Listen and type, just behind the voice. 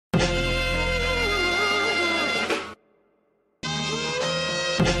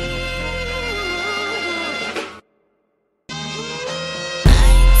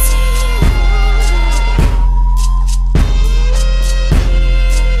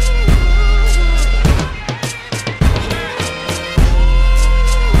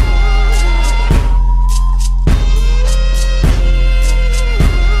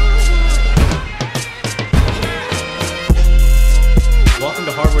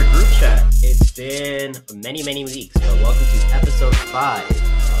our group chat. It's been many, many weeks, but welcome to episode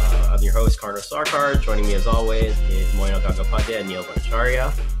 5. I'm your host, Carter Sarkar. Joining me as always is Moino Gagapadya and Neil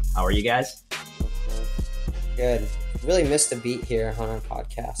Bhattacharya. How are you guys? Good. Really missed a beat here on our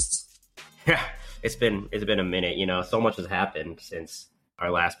podcasts. Yeah, it's been a minute. You know, so much has happened since our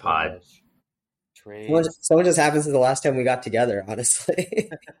last pod. So much has happened since the last time we got together,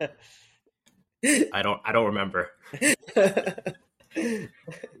 honestly. I don't remember.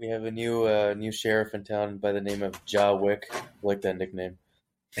 We have a new sheriff in town by the name of Wick. I like that nickname.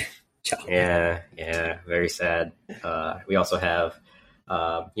 Yeah, very sad. We also have,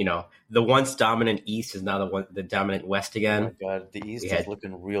 the once dominant East is now the dominant West again. Oh my God, the East is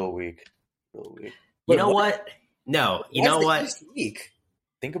looking real weak. You know what? No, you know what? Weak?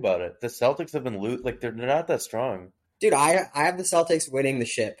 Think about it. The Celtics have been they're not that strong. Dude, I have the Celtics winning the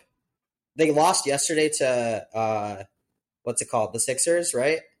ship. They lost yesterday to what's it called? The Sixers,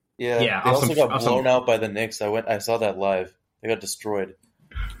 right? Yeah. They also got blown out by the Knicks. I saw that live. They got destroyed.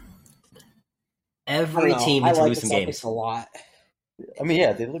 Every team needs to lose some games. A lot. I mean,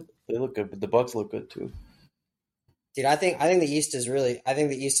 yeah, they look good, but the Bucks look good too. Dude, I think the East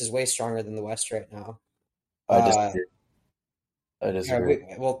is way stronger than the West right now. I disagree.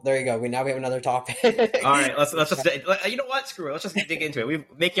 Well, there you go. Now we have another topic. All right, let's just you know what? Screw it. Let's just dig into it. We're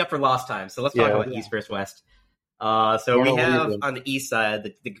making up for lost time, so let's talk about East versus West. So we have on the East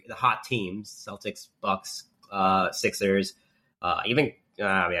side the hot teams: Celtics, Bucks, Sixers, even.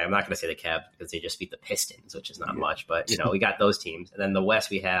 I'm not going to say the Cavs because they just beat the Pistons, which is not much, but we got those teams. And then the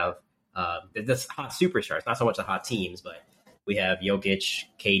West, we have the hot superstars, not so much the hot teams, but we have Jokic,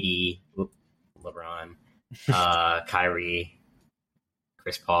 KD, LeBron, Kyrie,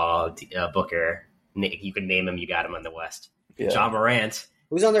 Chris Paul, Booker. You can name them. You got them on the West. Yeah. John Morant.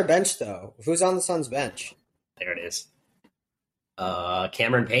 Who's on their bench, though? Who's on the Suns' bench? There it is.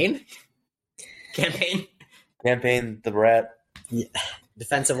 Cameron Payne? Campaign the Rat. Yeah.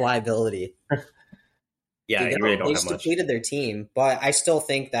 Defensive liability. Yeah, they really don't have much. They depleted their team, but I still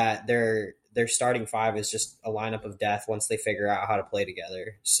think that their starting five is just a lineup of death once they figure out how to play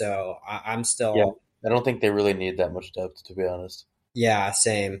together. So I'm still... Yeah, I don't think they really need that much depth, to be honest. Yeah,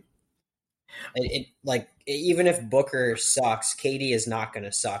 same. Even if Booker sucks, KD is not going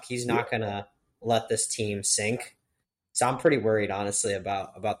to suck. He's not going to let this team sink. So I'm pretty worried, honestly,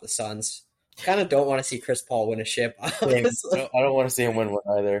 about the Suns. Kind of don't want to see Chris Paul win a ship. Honestly. I don't want to see him win one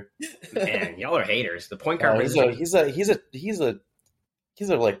either. Man, y'all are haters. The point guard. He's a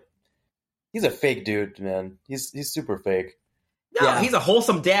fake dude, man. He's super fake. No, he's a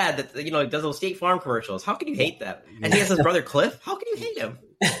wholesome dad that does those State Farm commercials. How can you hate that? And he has his brother Cliff. How can you hate him?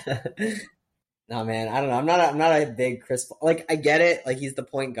 No, man, I don't know. I'm not a big Chris Paul. Like, I get it. Like, he's the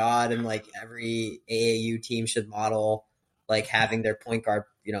point guard, and like every AAU team should model like having their point guard,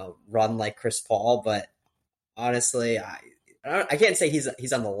 run like Chris Paul. But honestly, I can't say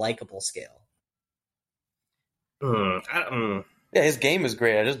he's on the likable scale. Yeah, his game is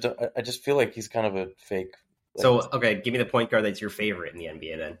great. I just feel like he's kind of a fake. So, okay, give me the point guard that's your favorite in the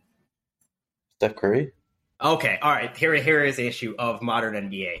NBA then. Steph Curry? Okay, all right. Here is the issue of modern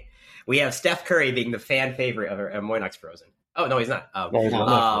NBA. We have Steph Curry being the fan favorite of Moinox Frozen. Oh, no, he's not. No, he's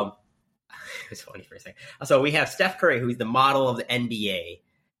not. It was funny for a second. So we have Steph Curry, who's the model of the NBA,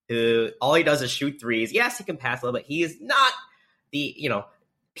 who all he does is shoot threes. Yes, he can pass a little bit. He is not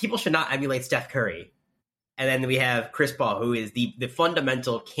people should not emulate Steph Curry. And then we have Chris Paul, who is the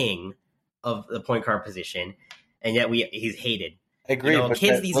fundamental king of the point guard position, and yet he's hated. I agree. But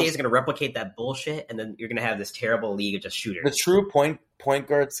kids these days are going to replicate that bullshit, and then you're going to have this terrible league of just shooters. The true point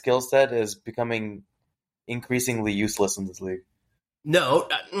guard skill set is becoming increasingly useless in this league. No,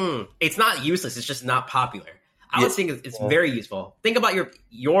 it's not useless. It's just not popular. I was thinking it's very useful. Think about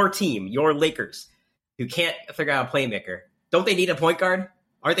your team, your Lakers, who can't figure out a playmaker. Don't they need a point guard?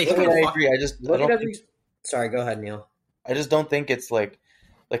 Aren't they? I agree. Sorry, go ahead, Neil. I just don't think it's like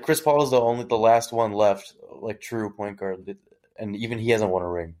Chris Paul is the last one left, like true point guard, and even he hasn't won a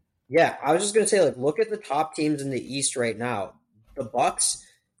ring. Yeah, I was just gonna say, look at the top teams in the East right now. The Bucks,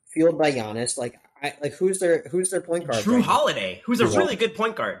 fueled by Giannis, who's their point guard? Drew Holiday, who's a really good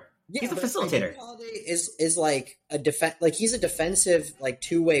point guard. Yeah, he's a facilitator. Drew Holiday is like he's a defensive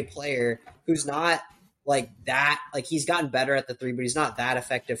two-way player who's not like that. Like, he's gotten better at the three, but he's not that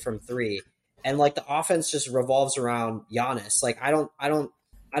effective from three. And like the offense just revolves around Giannis. Like, I don't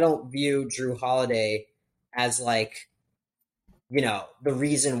view Drew Holiday as the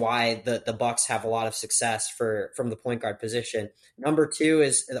reason why the Bucks have a lot of success from the point guard position. Number two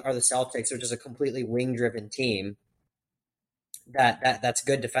are the Celtics, which is a completely wing driven team that's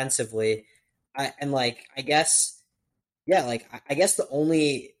good defensively. I guess Yeah, like I guess the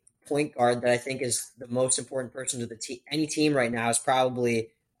only point guard that I think is the most important person to the team, any team right now, is probably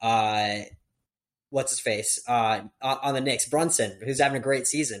what's his face on the Knicks, Brunson, who's having a great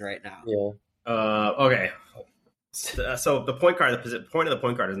season right now. Yeah. Okay. So the point guard, the point of the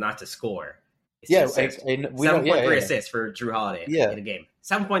point guard is not to score. It's Yeah, to assist. 7.3 assists for Drew Holiday in a game.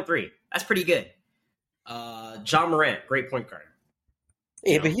 7.3. That's pretty good. John Morant, great point guard.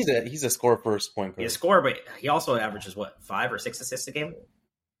 Yeah, but he's a score first point guard. He's a scorer, but he also averages 5 or 6 assists a game.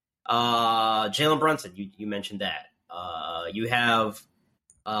 Jalen Brunson, you mentioned that. You have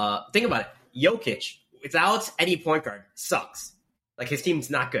think about it. Jokic, without any point guard, sucks. Like his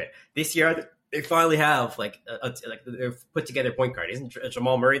team's not good. This year they finally have like they've put together point guard. Isn't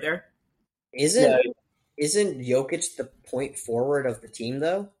Jamal Murray there? Isn't Jokic the point forward of the team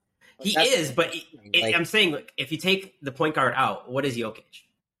though? He is, but I'm saying, like, if you take the point guard out, what is Jokic?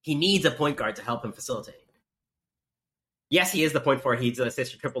 He needs a point guard to help him facilitate. Yes, he is the point forward. He's an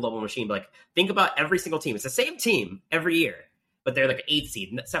assist triple-double machine. But, like, think about every single team. It's the same team every year, but they're like an 8th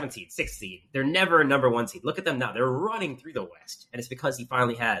seed, 7th seed, 6th seed. They're never a number 1 seed. Look at them now. They're running through the West, and it's because he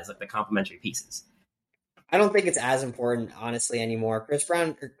finally has like the complementary pieces. I don't think it's as important, honestly, anymore. Chris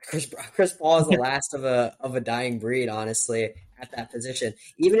Paul is the last of a dying breed, honestly, at that position.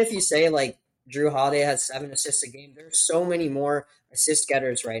 Even if you say like Drew Holiday has 7 assists a game, there's so many more assist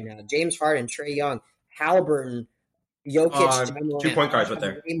getters right now. James Harden, Trae Young, Halliburton, Jokic, 2 point guards with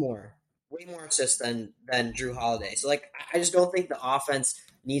there. Way more assists than Drew Holiday. So like, I just don't think the offense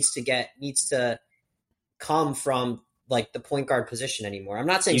needs to come from like the point guard position anymore. I'm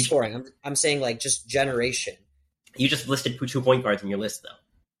not saying scoring. I'm saying like just generation. You just listed 2 point guards in your list, though.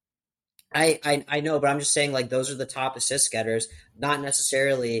 I know, but I'm just saying like those are the top assist getters, not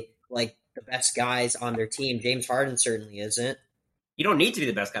necessarily like the best guys on their team. James Harden certainly isn't. You don't need to be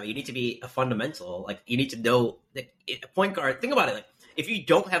the best guy. But you need to be a fundamental. Like you need to know that a point guard. Think about it. Like if you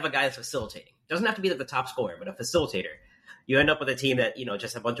don't have a guy that's facilitating, it doesn't have to be like the top scorer, but a facilitator. You end up with a team that,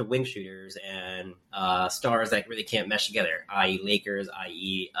 just a bunch of wing shooters and stars that really can't mesh together, i.e. Lakers,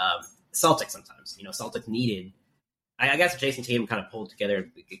 i.e. Celtics sometimes. Celtics needed. I guess Jason Tatum kind of pulled together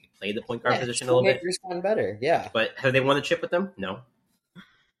and played the point guard position a little bit. He's gotten better, yeah. But have they won the chip with them? No.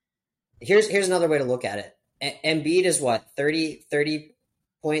 Here's another way to look at it. Embiid is what, 30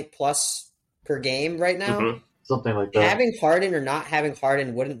 point plus per game right now? Mm-hmm. Something like that. Having Harden or not having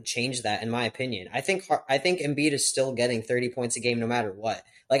Harden wouldn't change that, in my opinion. I think Embiid is still getting 30 points a game no matter what.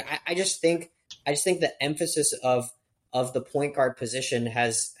 Like I just think the emphasis of the point guard position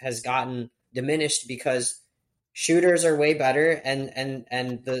has gotten diminished because shooters are way better and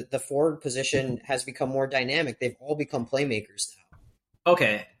the forward position has become more dynamic. They've all become playmakers now.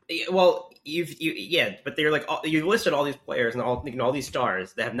 Okay. Well, but they're like you listed all these players and all these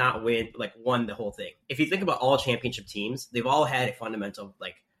stars that have not won the whole thing. If you think about all championship teams, they've all had a fundamental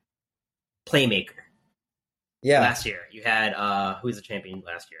playmaker. Yeah. Last year you had who's the champion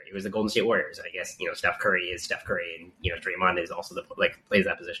last year? It was the Golden State Warriors. I guess Steph Curry is Steph Curry, and Draymond is also plays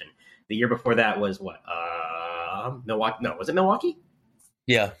that position. The year before that was what? Milwaukee? No, was it Milwaukee?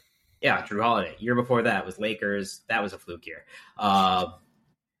 Yeah. Yeah, Drew Holiday. Year before that was Lakers. That was a fluke year.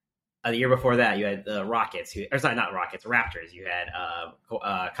 The year before that, you had the Rockets. Raptors. You had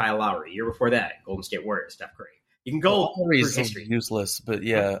Kyle Lowry. Year before that, Golden State Warriors, Steph Curry. You can go through history. Useless, but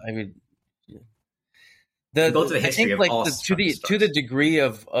yeah, I mean, go to the history of all to the degree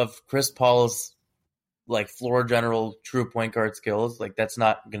of Chris Paul's floor general true point guard skills, that's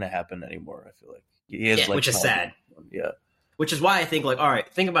not going to happen anymore. I feel like he is, which is sad. Yeah, which is why I think all right,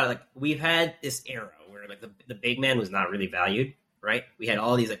 think about it. We've had this era where the big man was not really valued. Right, we had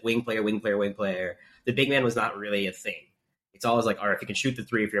all these wing player. The big man was not really a thing. It's always all right, if you can shoot the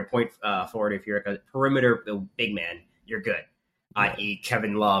three, if you're a point forward, if you're a perimeter big man, you're good. I.e.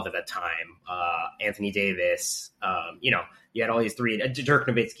 Kevin Love at that time, Anthony Davis. You had all these three, Dirk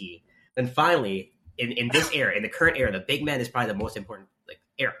Nowitzki. Then finally, in this era, in the current era, the big man is probably the most important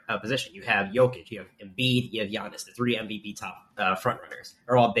position. You have Jokic, you have Embiid, you have Giannis. The 3 MVP top front runners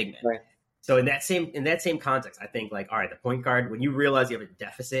are all big men. Right. So in that same context, I think all right, the point guard, when you realize you have a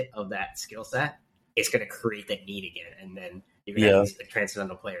deficit of that skill set, it's going to create that need again, and then you're going to have these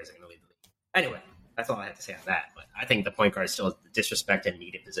transcendental players that are going to lead the league. Anyway, that's all I have to say on that. But I think the point guard is still a disrespected and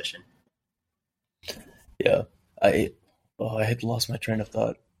needed position. Yeah, I had lost my train of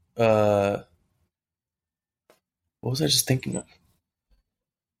thought. What was I just thinking of?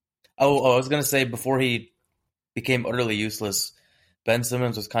 I was going to say before he became utterly useless, Ben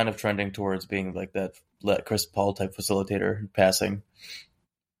Simmons was kind of trending towards being that Chris Paul type facilitator passing.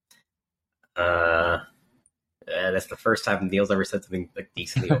 That's the first time Neil's ever said something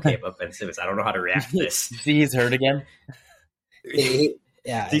decently okay about Ben Simmons. I don't know how to react to this. See, he's hurt again.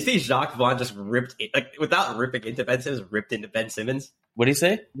 Yeah. Do you see Jacques Vaughn just ripped it, like without ripping into Ben Simmons, ripped into Ben Simmons? What did he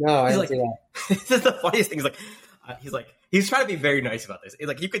say? No, I He's didn't like, see that. this is the funniest thing. He's like, he's trying to be very nice about this.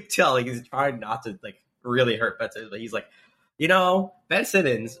 Like you could tell, like, he's trying not to like really hurt Ben Simmons. But he's like, Ben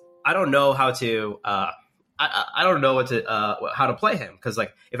Simmons, I don't know how to, I don't know how to play him because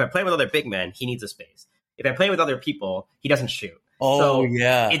like if I play with other big men, he needs a space. If I play with other people, he doesn't shoot. Oh, so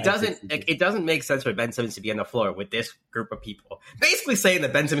yeah. It doesn't make sense for Ben Simmons to be on the floor with this group of people. Basically saying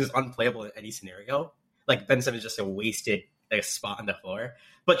that Ben Simmons is unplayable in any scenario. Like Ben Simmons is just a wasted like, spot on the floor.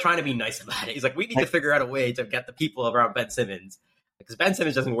 But trying to be nice about it. He's like, we need to figure out a way to get the people around Ben Simmons. Because Ben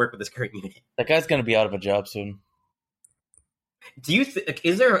Simmons doesn't work with this current unit. That guy's going to be out of a job soon. Do you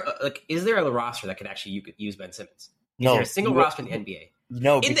is there a roster that could actually you could use Ben Simmons? Is there a single roster in the NBA?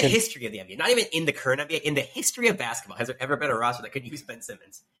 No, in the history of the NBA, not even in the current NBA, in the history of basketball, has there ever been a roster that could use Ben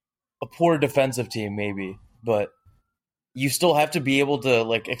Simmons? A poor defensive team, maybe, but you still have to be able to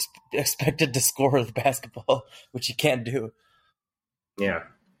like expected to score the basketball, which you can't do. Yeah,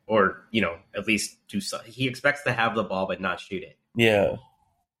 or at least do something. He expects to have the ball but not shoot it. Yeah,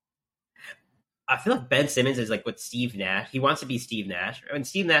 I feel like Ben Simmons is like with Steve Nash. He wants to be Steve Nash. I mean,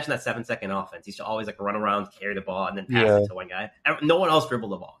 Steve Nash in that 7-second offense, he should always like run around, carry the ball, and then pass it to one guy. No one else dribble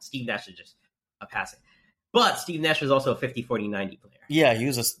the ball. Steve Nash is just a passing. But Steve Nash was also a 50, 40, 90 player. Yeah, he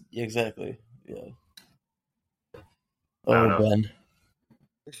was exactly. Yeah. Oh, Ben.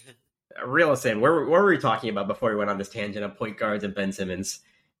 Reel us in. What were we talking about before we went on this tangent of point guards and Ben Simmons?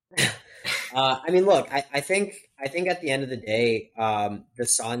 I mean, look, I think at the end of the day, the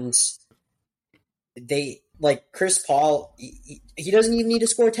Suns. They like Chris Paul. He doesn't even need to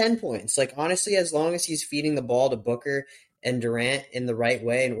score 10 points. Like honestly, as long as he's feeding the ball to Booker and Durant in the right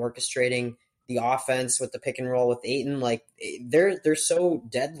way and orchestrating the offense with the pick and roll with Ayton, like they're so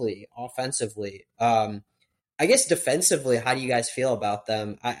deadly offensively. I guess defensively, how do you guys feel about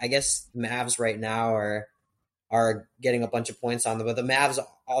them? I guess Mavs right now are getting a bunch of points on them, but the Mavs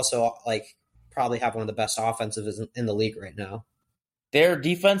also like probably have one of the best offensives in the league right now. Their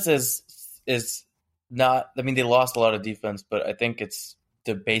defense is not. I mean, they lost a lot of defense, but I think it's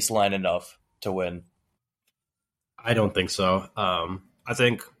the baseline enough to win. I don't think so. I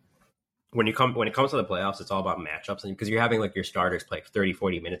think when it comes to the playoffs, it's all about matchups, and because you're having like your starters play 30,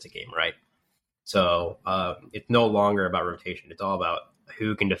 40 minutes a game, right? So it's no longer about rotation. It's all about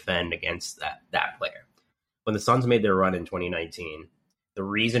who can defend against that player. When the Suns made their run in 2019, the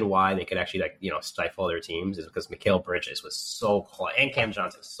reason why they could actually stifle their teams is because Mikal Bridges was so clutch, and Cam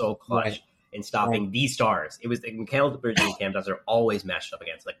Johnson was so clutch. Right. In stopping these stars. It was like Mikal Bridges and Cam Johnson are always matched up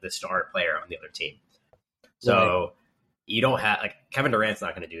against like the star player on the other team. So you don't have like Kevin Durant's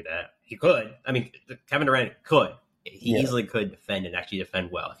not going to do that. He could. I mean, Kevin Durant could. He easily could defend and actually defend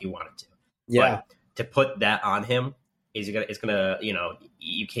well if he wanted to. Yeah. But to put that on him it's gonna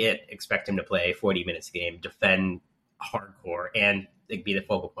you can't expect him to play 40 minutes a game, defend hardcore, and like, be the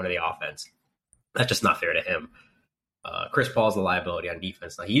focal point of the offense. That's just not fair to him. Chris Paul's a liability on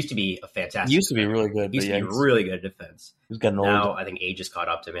defense. Now, he used to be a fantastic. He used to be really good. He used to be really good at defense. He's getting old. Now, I think age has caught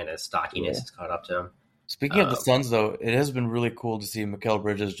up to him, and his stockiness has caught up to him. Speaking of the Suns, though, it has been really cool to see Mikal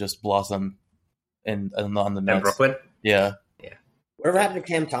Bridges just blossom on the Nets. In Brooklyn? Yeah. Whatever happened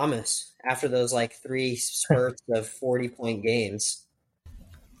to Cam Thomas after those like 3 spurts of 40-point games?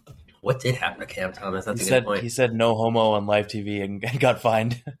 What did happen to Cam Thomas? That's a good point. He said no homo on live TV and got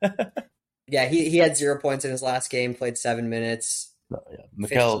fined. Yeah, he had 0 points in his last game, played 7 minutes. Oh, yeah.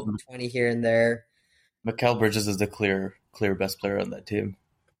 15, 20 here and there. Mikal Bridges is the clear best player on that team.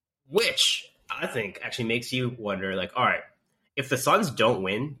 Which I think actually makes you wonder, like, all right, if the Suns don't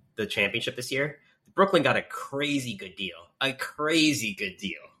win the championship this year, Brooklyn got a crazy good deal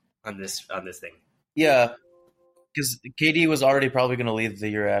on this thing. Yeah, because KD was already probably going to leave the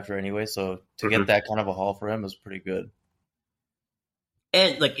year after anyway, so to get that kind of a haul for him was pretty good.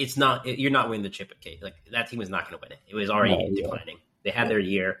 And like, you're not winning the chip at KD. Like that team was not going to win it. It was already declining. They had their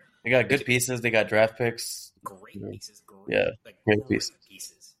year. They got good pieces. They got draft picks. Great pieces. Great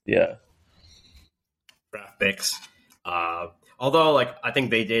pieces. Yeah. Draft picks. Although, like, I think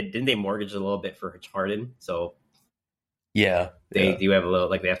didn't they mortgage a little bit for Harden? So they do have a little,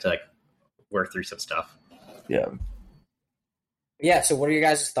 like, they have to like work through some stuff. Yeah. Yeah. So, what are your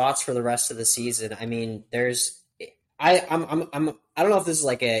guys' thoughts for the rest of the season? I mean, I don't know if this is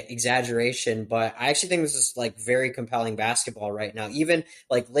like an exaggeration, but I actually think this is like very compelling basketball right now. Even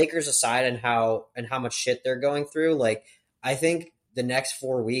like Lakers aside and how much shit they're going through, like I think the next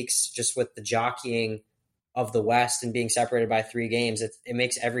 4 weeks, just with the jockeying of the West and being separated by 3 games, it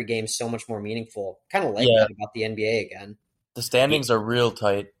makes every game so much more meaningful. Kind of like that about the NBA again. The standings are real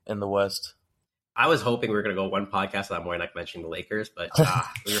tight in the West. I was hoping we were going to go one podcast without more like mentioning the Lakers, but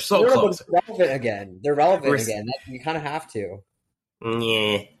we were so close. They're relevant again. They're relevant again. You kind of have to.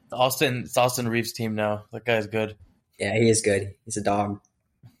 Yeah. It's Austin Reeves' team now. That guy's good. Yeah, he is good. He's a dog.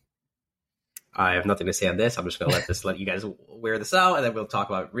 I have nothing to say on this. I'm just going to let you guys wear this out, and then we'll talk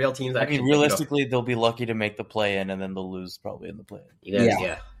about real teams. I mean, realistically, they'll be lucky to make the play-in, and then they'll lose probably in the play-in. You guys,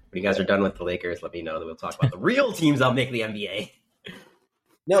 yeah. When you guys are done with the Lakers, let me know. Then we'll talk about the real teams that'll make the NBA.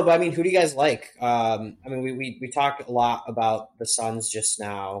 No, but I mean, who do you guys like? I mean, we talked a lot about the Suns just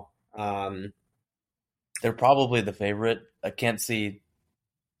now. They're probably the favorite. I can't see.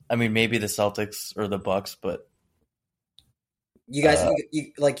 I mean, maybe the Celtics or the Bucks, but you guys,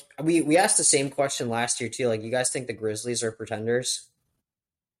 we asked the same question last year too. Like, you guys think the Grizzlies are pretenders?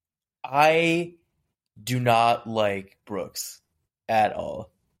 I do not like Brooks at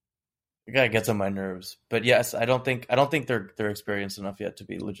all. The guy gets on my nerves. But yes, I don't think they're experienced enough yet to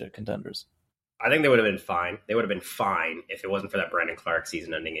be legit contenders. I think they would have been fine. They would have been fine if it wasn't for that Brandon Clark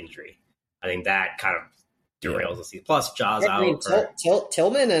season-ending injury. I think that kind of derails the season. Plus, Ja's out.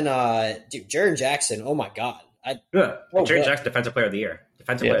 Tillman and Jaren Jackson. Oh my God! Jaren Jackson, defensive player of the year.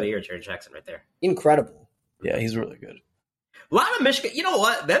 Player of the year, Jaren Jackson, right there. Incredible. Yeah, he's really good. A lot of Michigan. You know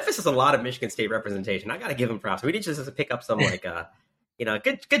what? Memphis has a lot of Michigan State representation. I got to give them props. We need just to pick up some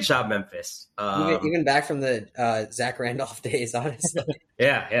good job, Memphis. Even back from the Zach Randolph days, honestly.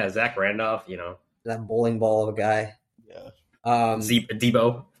 yeah, Zach Randolph. That bowling ball of a guy. Yeah.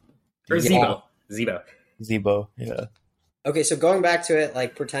 Debo or Zebo. Zebo. Yeah. Okay, so going back to it,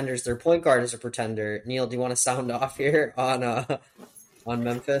 like pretenders, their point guard is a pretender. Neil, do you want to sound off here on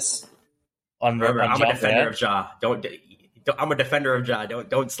Memphis? Remember, I'm a defender of Ja. I'm a defender of Ja.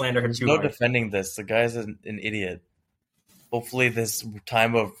 Don't slander him too hard. No defending this. The guy's an idiot. Hopefully, this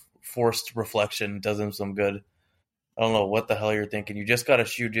time of forced reflection does him some good. I don't know what the hell you're thinking. You just got a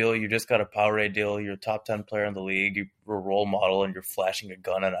shoe deal. You just got a Powerade deal. You're a top 10 player in the league. You're a role model, and you're flashing a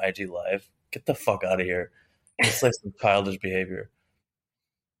gun on IG Live. Get the fuck out of here. It's like some childish behavior.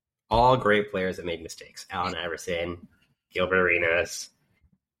 All great players that made mistakes. Allen Iverson, Gilbert Arenas,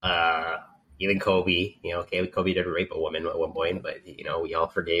 even Kobe. Kobe did rape a woman at one point, but we all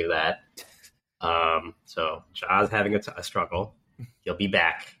forgave that. So Ja's having a struggle. He'll be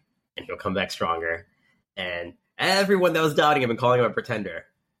back, and he'll come back stronger. And everyone that was doubting him and calling him a pretender,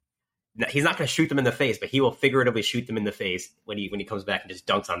 he's not going to shoot them in the face, but he will figuratively shoot them in the face when he comes back and just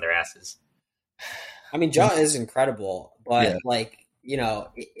dunks on their asses. I mean, Ja is incredible, but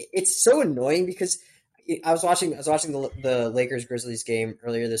it's so annoying because I was watching the Lakers Grizzlies game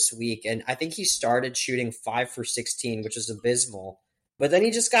earlier this week, and I think he started shooting 5 for 16, which is abysmal. But then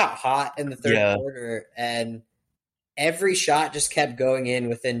he just got hot in the third quarter, and every shot just kept going in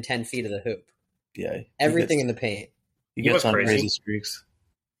within 10 feet of the hoop. Yeah, everything in the paint. He gets on crazy streaks.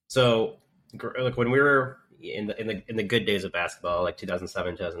 So, like when we were in the good days of basketball, like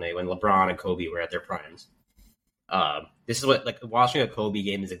 2007, 2008, when LeBron and Kobe were at their primes. This is what, like, watching a Kobe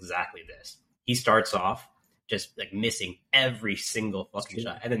game is exactly this. He starts off just like missing every single fucking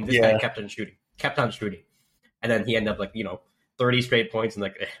shot, and then this guy kept on shooting, and then he ended up 30 straight points in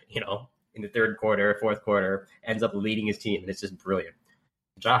in the third quarter, fourth quarter, ends up leading his team, and it's just brilliant.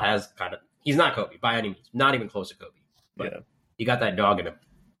 Ja has he's not Kobe by any means, not even close to Kobe, but he got that dog in him.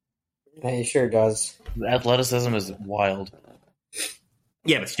 Yeah, he sure does. The athleticism is wild.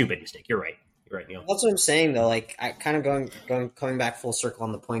 Yeah, but stupid mistake. You're right, Neil. That's what I'm saying, though. Like, I kind of coming back full circle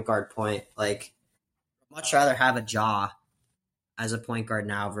on the point guard point. Like, I'd much rather have a Ja as a point guard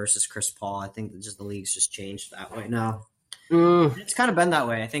now versus Chris Paul. I think that the league's just changed that way now. It's kind of been that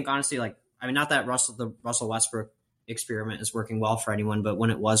way. I think, honestly, not that the Russell Westbrook experiment is working well for anyone, but when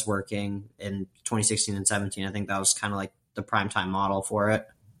it was working in 2016 and 17, I think that was kind of like the primetime model for it.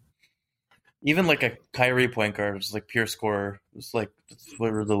 Even like a Kyrie point guard was like pure scorer. It's like that's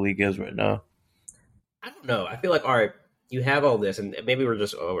where the league is right now. I don't know. I feel like, all right, you have all this, and maybe we're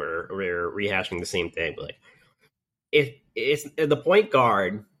rehashing the same thing. But if it's the point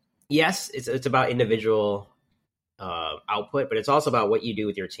guard, yes, it's about individual output, but it's also about what you do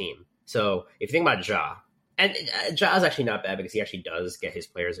with your team. So if you think about Ja, and Ja's actually not bad because he actually does get his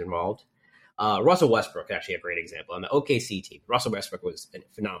players involved. Russell Westbrook actually a great example on the OKC team. Russell Westbrook was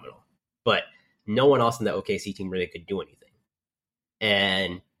phenomenal. But no one else in the OKC team really could do anything.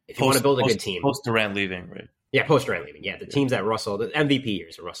 And if you want to build a good team, post Durant leaving, right? Yeah, post Durant leaving. Yeah, the teams that Russell, the MVP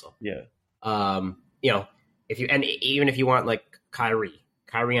years of Russell. Yeah. Even if you want like Kyrie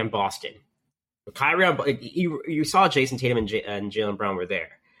on Boston, you saw Jason Tatum and Jaylen Brown were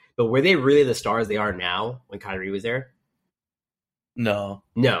there, but were they really the stars they are now when Kyrie was there? No,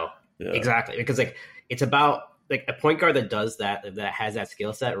 exactly, because it's about like a point guard that does that has that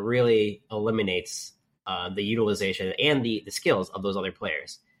skill set really eliminates the utilization and the skills of those other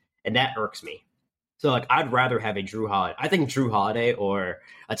players, and that irks me. So like I'd rather have a Drew Holiday. I think Drew Holiday or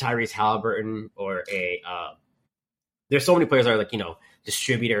a Tyrese Halliburton or a there's so many players that are like,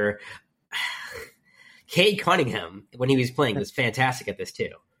 distributor. Cade Cunningham, when he was playing, was fantastic at this too.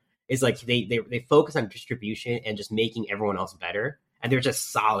 It's like they focus on distribution and just making everyone else better, and they're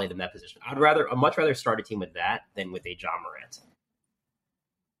just solid in that position. I'd much rather start a team with that than with a John Morant.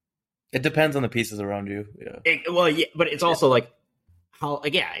 It depends on the pieces around you. Yeah. But it's also like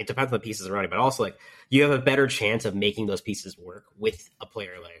it depends on the pieces around you, but also like you have a better chance of making those pieces work with a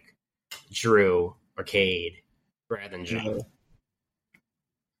player like Drew or Cade rather than John.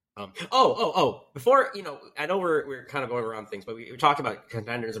 Before I know we're kind of going around things, but we talked about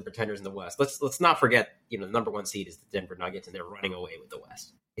contenders and pretenders in the West. Let's not forget, the number one seed is the Denver Nuggets, and they're running away with the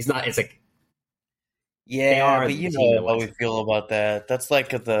West. It's like but you know how we feel about that. That's like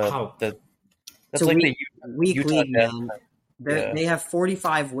the weak league, man. They have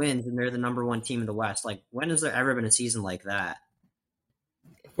 45 wins, and they're the number one team in the West. Like, when has there ever been a season like that?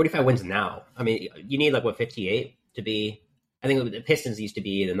 45 wins now. I mean, you need 58 to be. I think the Pistons used to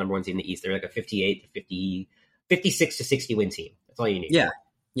be the number one team in the East. They're like a 58 to 50, 56 to 60 win team. That's all you need. Yeah.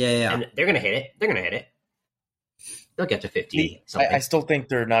 And they're going to hit it. They'll get to 50. I still think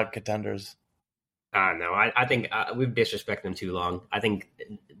they're not contenders. No, I think we've disrespected them too long. I think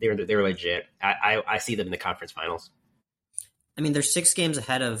they're legit. I see them in the conference finals. I mean, they're 6 games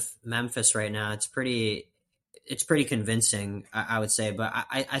ahead of Memphis right now. It's pretty convincing, I would say. But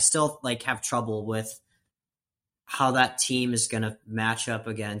I still have trouble with how that team is going to match up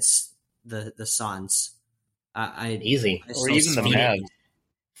against the Suns. Easy. Or even the Mavs.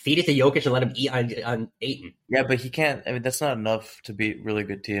 Feed it to Jokic and let him eat on Ayton. Yeah, but he can't. I mean, that's not enough to beat really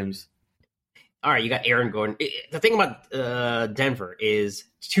good teams. All right, you got Aaron Gordon. The thing about Denver is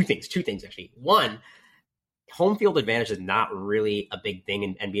two things actually. One, home field advantage is not really a big thing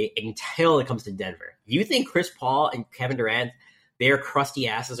in NBA until it comes to Denver. You think Chris Paul and Kevin Durant, their crusty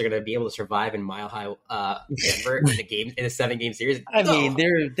asses, are going to be able to survive in Mile High Denver in a 7-game series? I mean,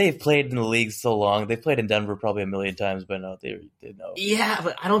 they've played in the league so long. They've played in Denver probably a million times by now. They know. Yeah,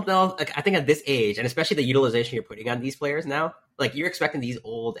 but I don't know. I think at this age, and especially the utilization you're putting on these players now, you're expecting these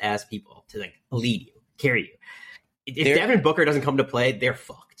old ass people to lead you, carry you. If Devin Booker doesn't come to play, they're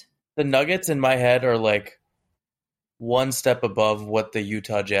fucked. The Nuggets in my head are one step above what the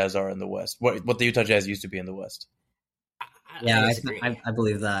Utah Jazz are in the West. What the Utah Jazz used to be in the West. I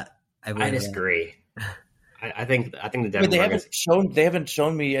believe that. I disagree. I think the Denver Nuggets, they haven't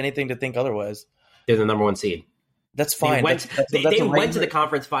shown me anything to think otherwise. They're the number one seed. That's fine. They went to the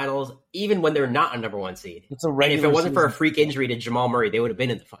conference finals even when they're not a number one seed. It's a regular. And if it wasn't for a freak injury to Jamal Murray, they would have been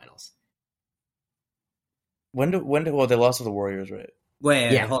in the finals. When they lost to the Warriors, right?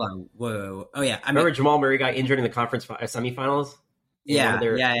 Wait, hold on. Whoa. Oh yeah, remember Jamal Murray got injured in the conference semifinals. Yeah.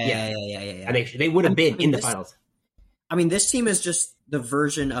 And they would have been in the finals. I mean, this team is just the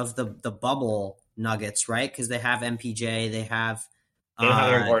version of the bubble Nuggets, right? Because they have MPJ, they have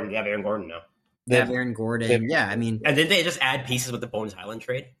Aaron Gordon. They have Aaron Gordon now. They have Aaron Gordon. Yeah, I mean, and did they just add pieces with the Bones Highland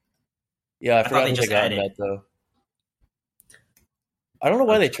trade? Yeah, I forgot they just added that though. I don't know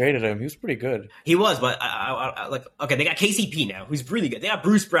why they traded him. He was pretty good. He was, but okay, they got KCP now, who's really good. They got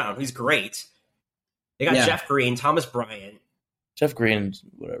Bruce Brown, who's great. They got Jeff Green, Thomas Bryant. Jeff Green,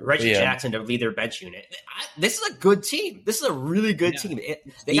 whatever. Reggie Jackson to lead their bench unit. This is a good team. This is a really good team.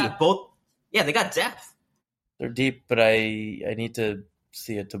 They got both. Yeah, they got depth. They're deep, but I need to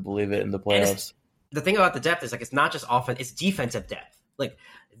see it to believe it in the playoffs. The thing about the depth is it's not just offense; it's defensive depth.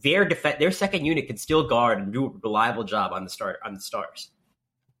 Their second unit can still guard and do a reliable job on the stars.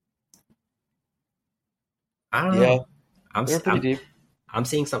 I don't know. Yeah, they're pretty deep. I'm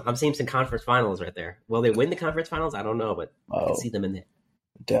seeing some conference finals right there. Will they win the conference finals? I don't know, but I can see them in there.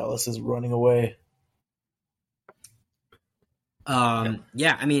 Dallas is running away.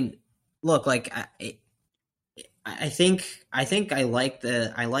 Yeah, I mean, look, I think I like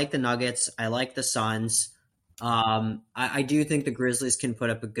the Nuggets. I like the Suns. I do think the Grizzlies can put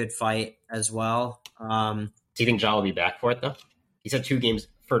up a good fight as well. Do you think Ja will be back for it though? He said 2 games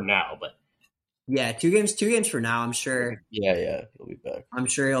for now, but yeah, 2 games for now. I'm sure. Yeah, he'll be back. I'm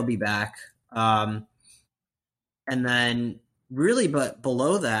sure he'll be back. And then really, but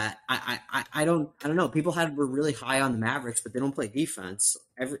below that, I don't know. People were really high on the Mavericks, but they don't play defense.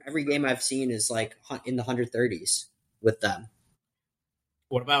 Every game I've seen is in the 130s with them.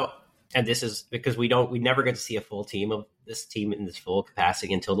 What about? And this is because we never get to see a full team of this team in this full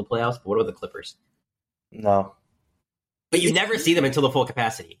capacity until the playoffs. But what about the Clippers? No. But you never see them until the full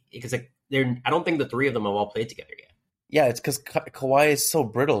capacity because I don't think the three of them have all played together yet. Yeah, it's because Kawhi is so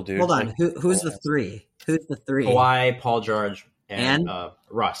brittle, dude. Hold on, who's the three? Who's the three? Kawhi, Paul George, and?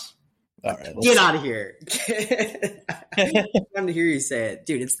 Russ. All right, Get out of here! I wanted to hear you say it,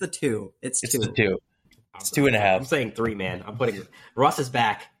 dude. It's the two. It's two. The two. It's 2.5. I'm saying 3, man. I'm putting Russ is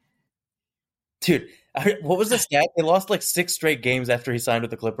back, dude. What was the stat? They lost like 6 straight games after he signed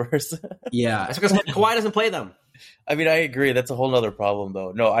with the Clippers. Yeah, that's because Kawhi doesn't play them. I mean, I agree. That's a whole other problem,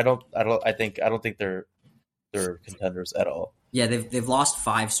 though. No, I don't think they're contenders at all. Yeah, they've lost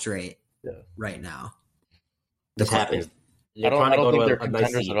 5 straight. Yeah. Right now. This happens. I don't think they're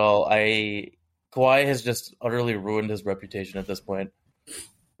contenders at all. Kawhi has just utterly ruined his reputation at this point.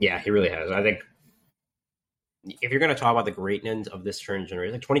 Yeah, he really has. I think if you're going to talk about the greatness of this current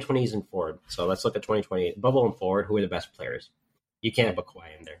generation, like 2020s and forward. So let's look at 2020 bubble and forward. Who are the best players? You can't put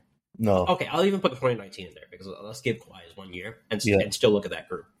Kawhi in there. No. Okay, I'll even put 2019 in there because let's give Kawhi his 1 year and still look at that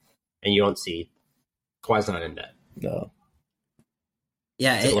group, and you don't see Kawhi's not in that. No.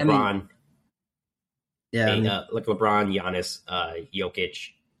 Yeah, LeBron. Yeah, like LeBron, Giannis, Jokic,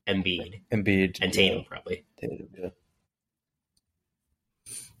 Embiid, and Tatum probably. Tatum, yeah.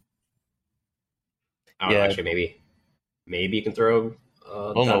 Actually, maybe you can throw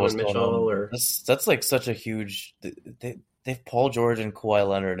Donovan Mitchell or that's like such a huge. They have Paul George and Kawhi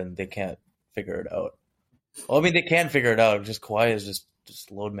Leonard, and they can't figure it out. Well, I mean, they can figure it out. Just Kawhi is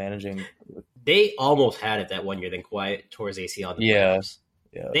just load managing. They almost had it that 1 year. Then Kawhi tore his ACL. In the playoffs.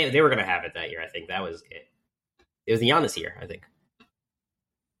 Yeah. They were going to have it that year. I think that was it. It was the Giannis year, I think.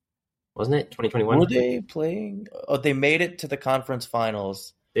 Wasn't it 2021? Were they playing? Oh, they made it to the conference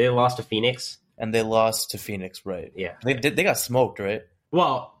finals. They lost to Phoenix. And they lost to Phoenix, right? Yeah. They got smoked, right?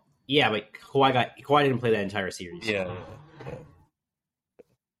 Well, yeah, but Kawhi didn't play that entire series. Yeah.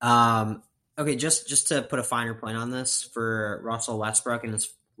 Okay, just to put a finer point on this for Russell Westbrook in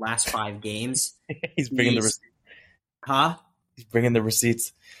his last 5 games. He's bringing the receipts. Huh? He's bringing the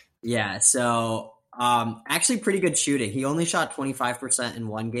receipts. Yeah, so actually pretty good shooting. He only shot 25% in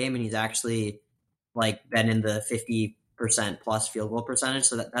one game, and he's actually like been in the 50% plus field goal percentage,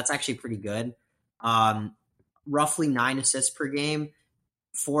 so that's actually pretty good. Roughly 9 assists per game,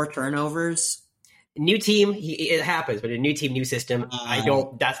 4 turnovers. New team, it happens, but a new team, new system.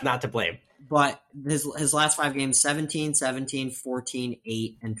 That's not to blame. But his last 5 games, 17, 17, 14,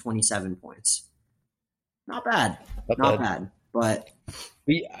 8, and 27 points. Not bad. Not bad. But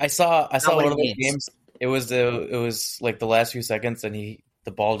I saw one of those games. It was like the last few seconds, and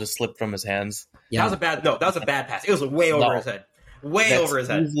the ball just slipped from his hands. Yeah. That was a bad pass. It was way over his head. Over his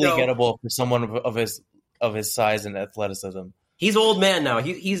head. Easily gettable for someone of his size and athleticism. He's old man now.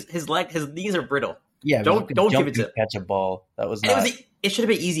 His knees are brittle. Yeah, don't give it to him. Catch a ball. That was not. It should have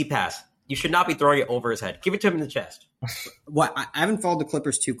been easy pass. You should not be throwing it over his head. Give it to him in the chest. What? I haven't followed the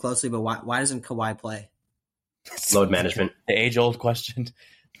Clippers too closely, but why doesn't Kawhi play? Load management. The age-old question.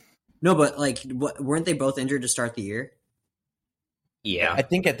 No, but weren't they both injured to start the year? Yeah. I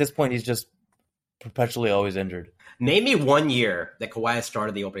think at this point he's just perpetually always injured. Name me 1 year that Kawhi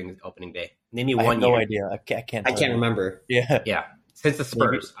started the opening day. Name me 1 year. No idea. I can't remember. Yeah. Since the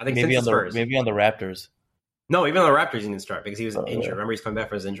Spurs. I think maybe since the Spurs. Maybe on the Raptors. No, even on the Raptors he didn't start because he was injured. Yeah. Remember he's coming back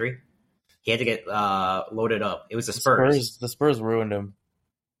from his injury? He had to get loaded up. It was the Spurs. The Spurs ruined him.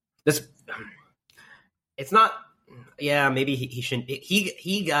 It's not. Yeah, maybe he shouldn't. They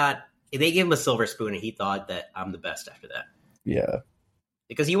gave him a silver spoon, and he thought that I'm the best after that. Yeah,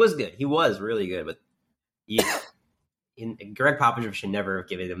 because he was good. He was really good, but Greg Popovich should never have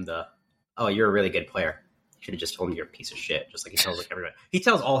given him the. Oh, you're a really good player. He should have just told him you're a piece of shit, just like he tells everybody. He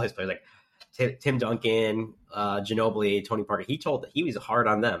tells all his players, like Tim Duncan, Ginobili, Tony Parker. He was hard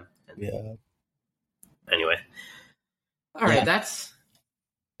on them. Yeah. Anyway, all right, that's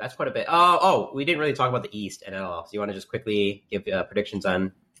quite a bit. We didn't really talk about the East at all. So you want to just quickly give predictions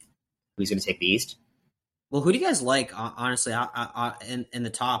on who's going to take the East? Well, who do you guys like, honestly, in the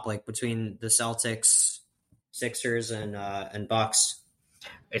top, like between the Celtics, Sixers, and Bucks?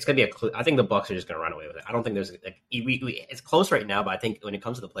 It's going to be I think the Bucks are just going to run away with it. I don't think there's it's close right now, but I think when it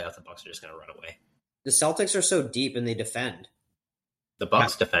comes to the playoffs, the Bucks are just going to run away. The Celtics are so deep and they defend. The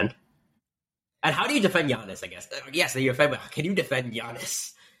Bucks defend. And how do you defend Giannis, I guess? Yes, you defend, but can you defend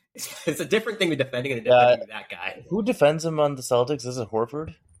Giannis? It's a different thing to defending and defending that guy. Who defends him on the Celtics? Is it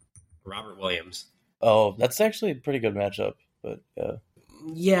Horford? Robert Williams. Oh, that's actually a pretty good matchup. But yeah.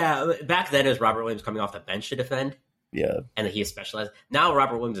 Yeah, back then it was Robert Williams coming off the bench to defend. Yeah. And he is specialized. Now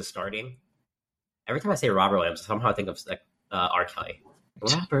Robert Williams is starting. Every time I say Robert Williams, somehow I think of like R. Kelly.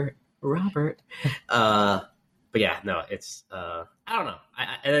 Robert. But yeah, no, it's I don't know.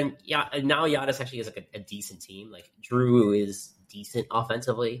 And now Giannis actually is like a decent team. Like Drew is decent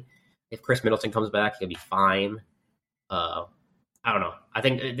offensively. If Chris Middleton comes back, he'll be fine. I don't know. I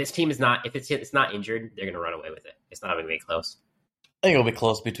think this team is not. If it's not injured, they're going to run away with it. It's not going to be close. I think it'll be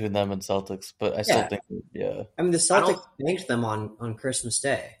close between them and Celtics, but I still think, I mean, the Celtics banked them on Christmas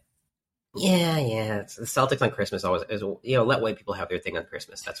Day. Yeah. It's the Celtics on Christmas always is, let white people have their thing on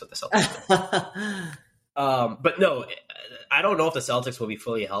Christmas. That's what the Celtics do. But no, I don't know if the Celtics will be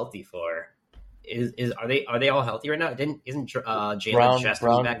fully healthy for. Are they all healthy right now? Isn't Jalen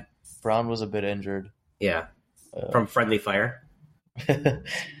Chester back? Brown was a bit injured. Yeah, from friendly fire.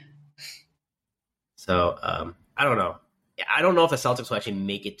 So I don't know. I don't know if the Celtics will actually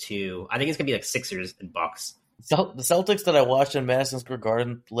make it to. I think it's gonna be like Sixers and Bucks. The Celtics that I watched in Madison Square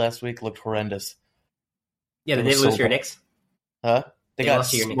Garden last week looked horrendous. Yeah, they did lose to your Knicks. Huh? They got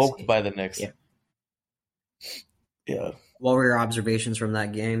smoked by the Knicks. Yeah. What were your observations from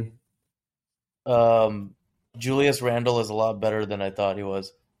that game? Julius Randle is a lot better than I thought he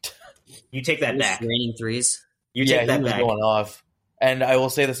was. You take that back. Raining threes. You take that back. Going off. And I will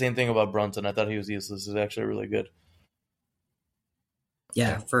say the same thing about Brunson. I thought he was useless. He's actually really good.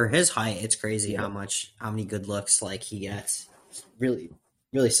 Yeah, for his height, it's crazy how many good looks like he gets. Really,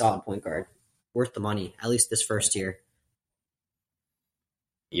 really solid point guard. Worth the money, at least this first year.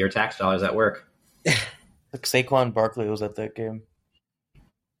 Your tax dollars at work. Like Saquon Barkley was at that game.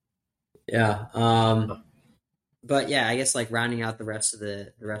 Yeah. But yeah, I guess like rounding out the rest of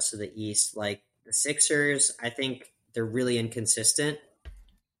the East, like the Sixers, I think they're really inconsistent,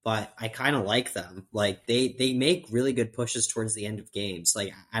 but I kind of like them. Like they make really good pushes towards the end of games.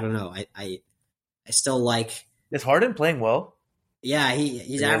 Like I don't know, I still like. Is Harden playing well? Yeah,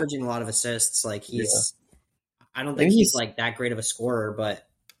 he's averaging a lot of assists. Like I don't think he's like that great of a scorer, but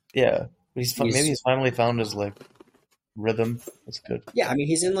maybe he's finally found his like rhythm. That's good. Yeah, I mean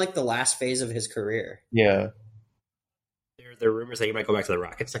he's in like the last phase of his career. Yeah. There are rumors that he might go back to the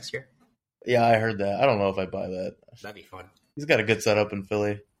Rockets next year. Yeah, I heard that. I don't know if I buy that. That'd be fun. He's got a good setup in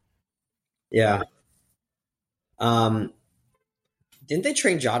Philly. Yeah. Didn't they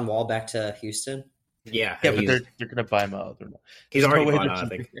trade John Wall back to Houston? Yeah, but they're gonna buy him out. He's already bought out, I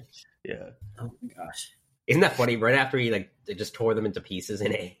think. Yeah. Oh my gosh. Isn't that funny? Right after they just tore them into pieces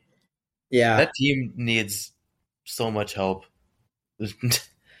in a. Yeah. That team needs so much help.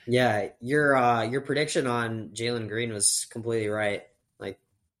 Yeah, your prediction on Jalen Green was completely right. Like,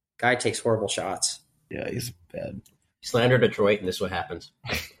 guy takes horrible shots. Yeah, he's bad. You slander Detroit, and this is what happens.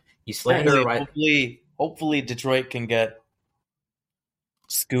 You slander Hopefully Detroit can get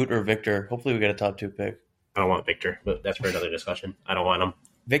Scoot or Victor. Hopefully we get a top 2 pick. I don't want Victor, but that's for another discussion. I don't want him.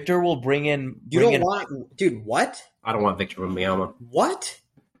 Victor will bring in. Dude, what? I don't want Victor Wembanyama. What?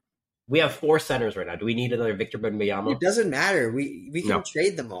 We have 4 centers right now. Do we need another Victor Wembanyama? It doesn't matter. We can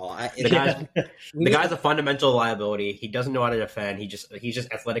trade them all. The guy's a fundamental liability. He doesn't know how to defend. He's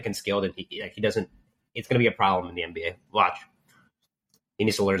just athletic and skilled, and he doesn't. It's going to be a problem in the NBA. Watch. He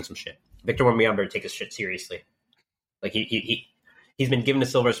needs to learn some shit. Victor Wembanyama better take his shit seriously. Like he's been given a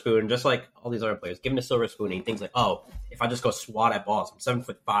silver spoon, just like all these other players. Given a silver spoon, and he thinks like, oh, if I just go swat at balls, I'm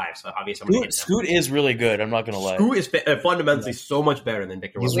 7'5", so obviously I'm going to hit Scoot is really good. I'm not going to lie. Scoot is fundamentally so much better than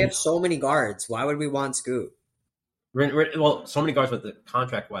Victor Wembanyama. We have so many guards. Why would we want Scoot? Well, so many guards with the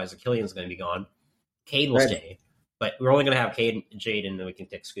contract-wise. Killian's going to be gone. Cade will stay, but we're only going to have Cade and Jade, and then we can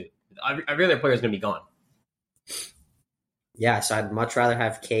take Scoot. Every other player is going to be gone. Yeah, so I'd much rather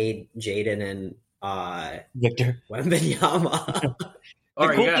have Cade, Jaden, and Victor Wembanyama.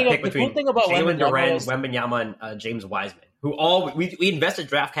 Or you got to pick between Jalen Duren, Wembanyama, and James Wiseman, who we invested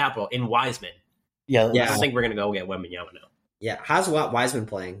draft capital in Wiseman. Yeah. I don't think we're going to go get Wembanyama now. Yeah, how's Wiseman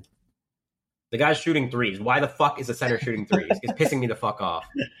playing? The guy's shooting threes. Why the fuck is the center shooting threes? It's pissing me the fuck off.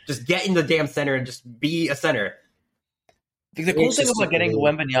 Just get in the damn center and just be a center. The cool thing about getting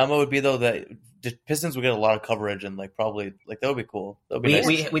Wembanyama would be though that the Pistons would get a lot of coverage and probably that would be cool. That would be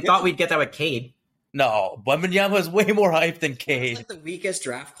nice. We thought we'd get that with Cade. No, Wembanyama is way more hype than Cade. It's like the weakest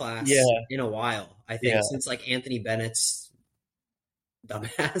draft class in a while, I think, since Anthony Bennett's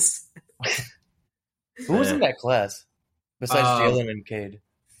dumbass. Who was in that class besides Jalen and Cade?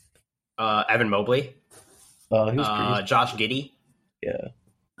 Evan Mobley. He was Josh Giddey.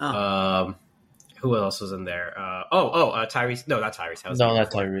 Yeah. Who else was in there? Tyrese. No, not Tyrese.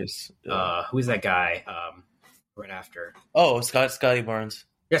 Not Tyrese. Who's that guy? Right after. Oh, Scotty Barnes.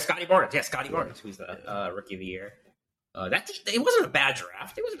 Yeah, Scotty Barnes. Yeah, Scotty Barnes, who's the rookie of the year. It wasn't a bad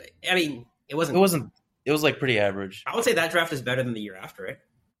draft. It wasn't. I mean, it wasn't. It wasn't. It was pretty average. I would say that draft is better than the year after it,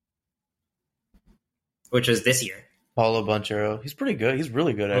 which was this year. Paulo Banchero. He's pretty good. He's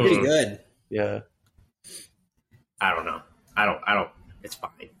really good. Pretty good. Yeah. I don't know. I don't. It's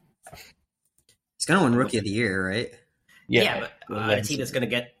fine. He's gonna win Rookie of the Year, right? Yeah, but a team that's gonna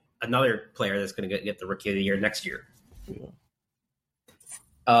get another player that's going to get the Rookie of the Year next year. Yeah.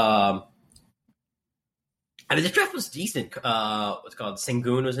 And the draft was decent. What's it called?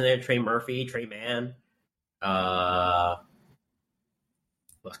 Sengun was in there. Trey Murphy, Trey Mann,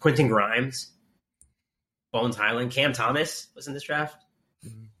 Quentin Grimes, Bones Highland, Cam Thomas was in this draft.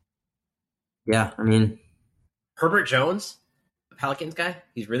 Yeah, I mean Herbert Jones, the Pelicans guy.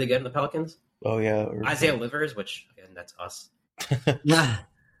 He's really good in the Pelicans. Oh yeah, Isaiah Livers, which again, that's us. yeah.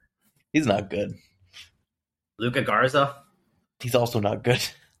 He's not good. Luka Garza. He's also not good.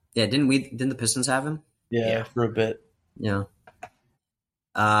 Yeah, didn't the Pistons have him? Yeah, for a bit. Yeah.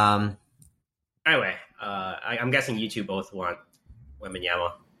 Anyway, I'm guessing you two both want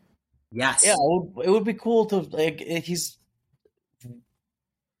Wembanyama. Yes. Yeah, it would be cool to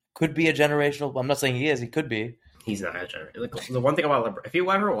could be a generational. I'm not saying he is. He could be. He's not a generational. Like, the one thing about LeBron, if you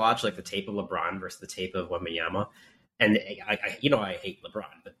ever watch like the tape of LeBron versus the tape of Wembanyama, and I hate LeBron,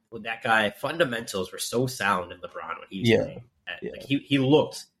 but with that guy, fundamentals were so sound in LeBron when he was playing. Like he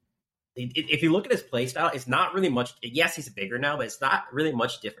looked. If you look at his play style, it's not really much. Yes, he's bigger now, but it's not really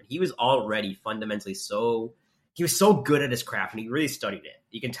much different. He was already fundamentally he was so good at his craft, and he really studied it.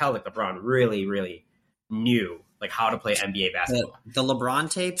 You can tell like LeBron really, really knew like how to play NBA basketball. The LeBron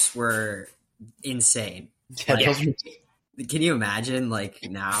tapes were insane. Yeah, Can you imagine like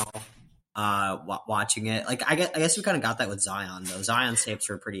now watching it? Like I guess we kind of got that with Zion though. Zion's tapes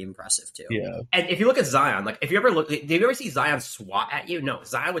were pretty impressive too. Yeah. And if you look at Zion, like if you ever did you ever see Zion swat at you? No,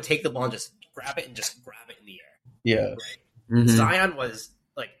 Zion would take the ball and just grab it in the air. Yeah. Right? Mm-hmm. Zion was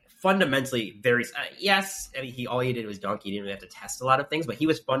like fundamentally very. Yes, I mean all he did was dunk. He didn't really have to test a lot of things, but he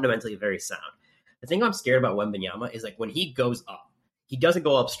was fundamentally very sound. The thing I'm scared about Wembanyama is like when he goes up, he doesn't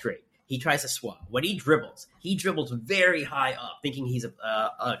go up straight. He tries to swat. When he dribbles very high up, thinking he's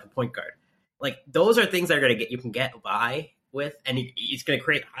a point guard. Like those are things that are you can get by with, and it's going to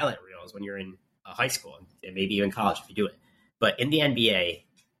create highlight reels when you're in high school and maybe even college if you do it. But in the NBA,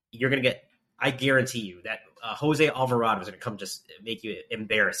 you're going to get. I guarantee you that Jose Alvarado is going to come just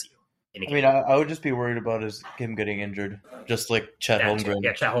embarrass you. I mean, I would just be worried about him getting injured, just like Chet Holmgren.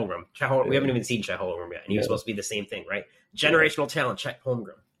 Yeah, Chet Holmgren. We haven't even seen Chet Holmgren yet, and he was supposed to be the same thing, right? Generational talent, Chet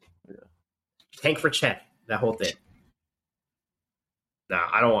Holmgren. Yeah. Tank for Chet, that whole thing. No,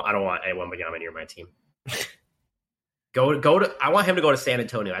 I don't want anyone but Wembanyama near my team. Go to. I want him to go to San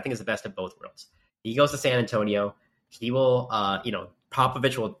Antonio. I think it's the best of both worlds. He goes to San Antonio. He will,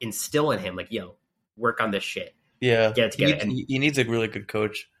 Popovich will instill in him like, work on this shit. Yeah, get it together. He needs a really good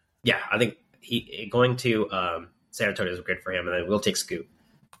coach. Yeah, I think going to San Antonio is good for him, and then we'll take Scoot.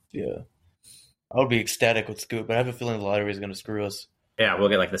 Yeah, I would be ecstatic with Scoot, but I have a feeling the lottery is going to screw us. Yeah, we'll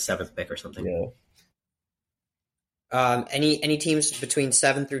get like the 7th pick or something. Yeah. Any teams between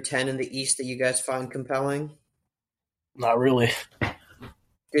 7 through 10 in the East that you guys find compelling? Not really.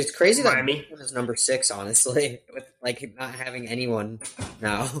 It's crazy that Miami is number 6, honestly, with like not having anyone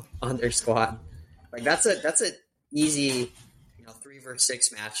now on their squad. Like that's a easy 3 versus 6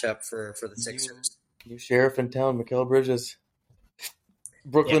 matchup for the Sixers. New sheriff in town, Mikal Bridges,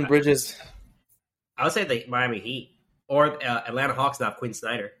 Brooklyn Bridges. I would say the Miami Heat or Atlanta Hawks now have Quinn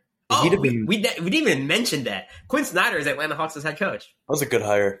Snyder. We didn't even mention that Quinn Snyder is Atlanta Hawks' head coach. That was a good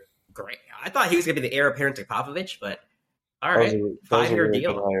hire. Great. I thought he was going to be the heir apparent to Popovich, but all right, 5-year really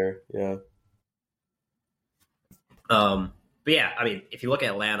deal. Good hire. Yeah. But yeah, I mean, if you look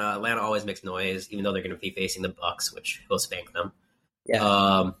at Atlanta always makes noise, even though they're going to be facing the Bucks, which will spank them. Yeah, it's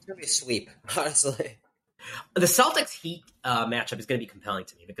going to be a sweep, honestly. The Celtics Heat matchup is going to be compelling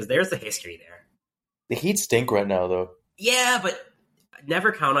to me because there's the history there. The Heat stink right now, though. Yeah, but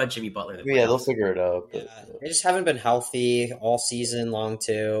never count on Jimmy Butler. Yeah, they'll figure it out. But, They just haven't been healthy all season long,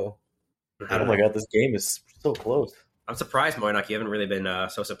 too. Oh my god, this game is so close. I'm surprised, Moynock, you haven't really been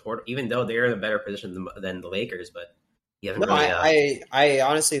so supportive, even though they're in a better position than the Lakers, but you haven't really... I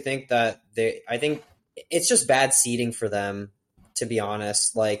honestly think that I think it's just bad seeding for them, to be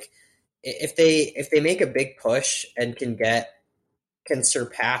honest. Like, if they make a big push and can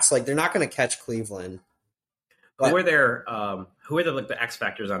surpass, like, they're not going to catch Cleveland. But, who are the X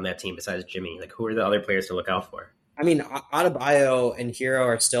factors on that team besides Jimmy? Like, who are the other players to look out for? I mean, Adebayo and Hero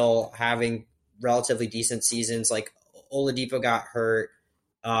are still having relatively decent seasons. Like, Oladipo got hurt.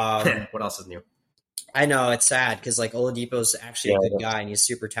 What else is new? I know, it's sad because like Oladipo's actually a good guy and he's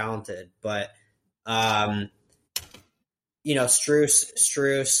super talented, but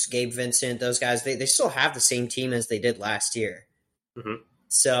Strus, Gabe Vincent, those guys, they still have the same team as they did last year. Mm-hmm.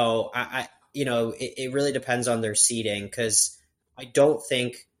 So it really depends on their seeding because I don't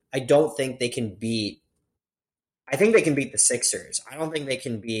think they can beat. I think they can beat the Sixers. I don't think they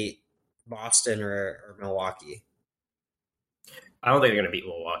can beat Boston or Milwaukee. I don't think they're going to beat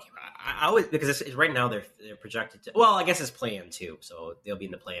Milwaukee. I always because right now they're projected to. Well, I guess it's play-in too, so they'll be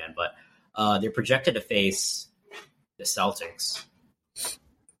in the play-in. But they're projected to face the Celtics,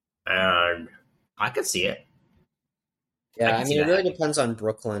 and I could see it. Yeah, I mean, it really depends on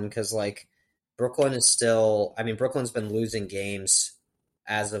Brooklyn because, like, Brooklyn is still. I mean, Brooklyn's been losing games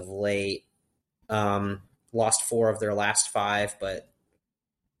as of late. Lost 4 of their last 5, but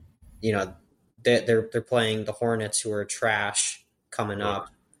you know they're playing the Hornets, who are trash, coming up.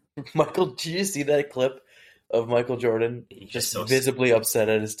 Michael, did you see that clip of Michael Jordan just so visibly upset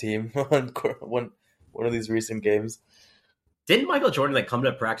at his team on one of these recent games? Didn't Michael Jordan like come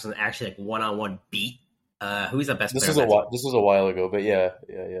to practice and actually like one-on-one beat? Who's the best player? This was a while ago, but yeah.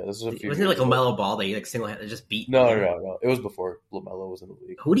 This was a few. Wasn't it like LaMelo Ball that he like single-handedly just beat? No. It was before LaMelo was in the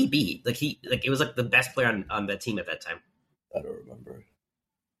league. Who did he beat? It was like the best player on the team at that time. I don't remember.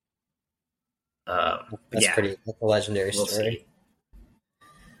 That's a legendary story. See.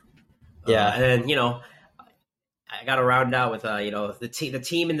 Yeah, and then I got to round out with the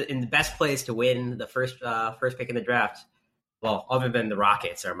team in the best place to win the first pick in the draft. Well, other than the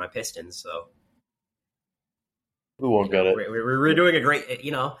Rockets, are my Pistons. So we won't get it. We're doing a great.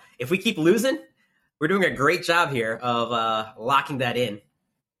 If we keep losing, we're doing a great job here of locking that in.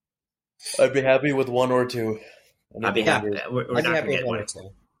 I'd be happy with 1 or 2. I'd be happy. We're not going to get 1 or 2.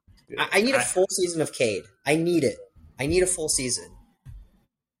 I need a full season of Cade. I need it. I need a full season.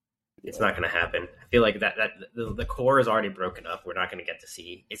 It's not going to happen. I feel like that the core is already broken up. We're not going to get to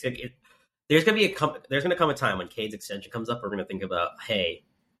see. There's going to come a time when Cade's extension comes up. We're going to think about, hey,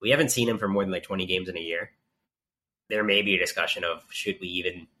 we haven't seen him for more than like 20 games in a year. There may be a discussion of should we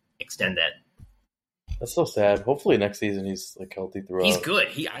even extend that. That's so sad. Hopefully next season he's like healthy throughout. He's good.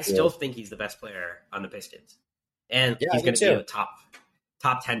 I still think he's the best player on the Pistons, and he's going to be a top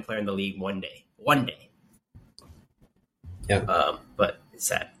 10 player in the league one day. Yeah. But it's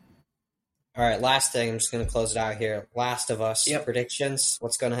sad. All right, last thing. I'm just going to close it out here. Last of Us predictions.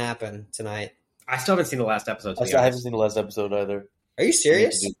 What's going to happen tonight? I still haven't seen the last episode. I haven't seen the last episode either. Are you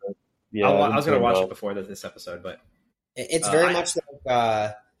serious? Yeah, I was going to watch it before this episode, but it's very much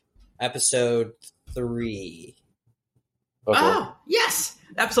like episode 3. Okay. Oh yes,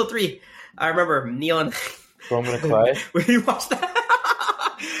 episode 3. I remember Neil and So I'm gonna cry. We watched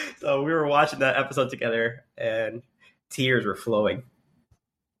that. So we were watching that episode together, and tears were flowing.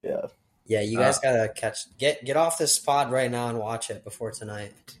 Yeah, you guys gotta get off this pod right now and watch it before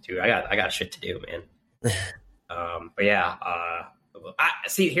tonight. Dude, I got shit to do, man. But yeah,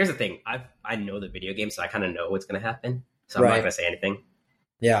 see. Here's the thing. I know the video game, so I kind of know what's gonna happen. So I'm not gonna say anything.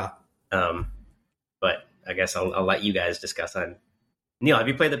 Yeah. But I guess I'll let you guys discuss on. Neil, have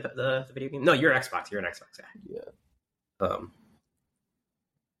you played the video game? No, you're Xbox. You're an Xbox guy. Yeah.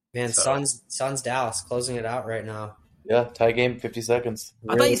 Man, Suns Dallas closing it out right now. Yeah, tie game, 50 seconds.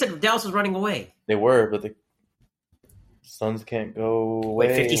 I thought you said Dallas was running away. They were, but the Suns can't go away.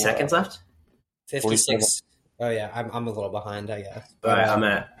 Wait, 50 seconds left? 56. Oh yeah, I'm a little behind, I guess. All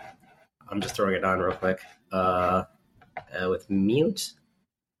right, I'm just throwing it on real quick. With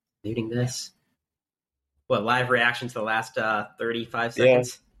muting this. What, live reaction to the last 35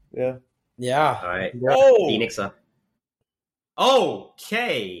 seconds? Yeah. All right. Oh! Phoenix up.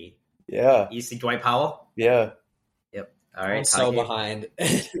 Okay. Yeah. You see Dwight Powell? Yeah. Yep. All right. I'm so behind.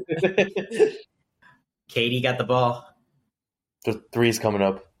 Katie got the ball. The three's coming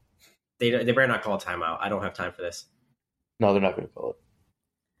up. They better not call a timeout. I don't have time for this. No, they're not going to call it.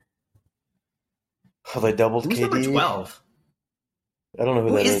 Oh, they doubled Who's KD. number 12? I don't know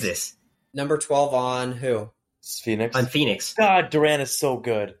who that is. This? Number 12 on who? It's Phoenix. On Phoenix. God, Durant is so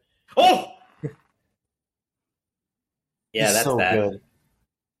good. Oh! Yeah, He's that's so that. good.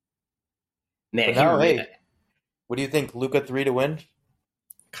 Man, now, hey, what do you think? Luka 3 to win?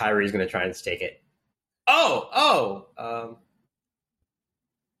 Kyrie's going to try and stake it.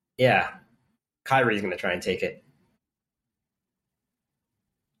 Yeah. Kyrie's going to try and take it.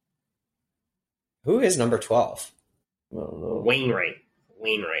 Who is number 12? I don't know. Wainwright.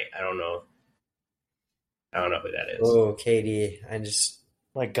 I don't know who that is. Oh, KD.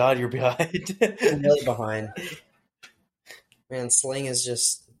 My God, you're behind. I'm really behind. Man, Sling is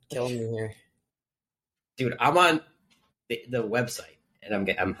just killing me here. Dude, I'm on the website, and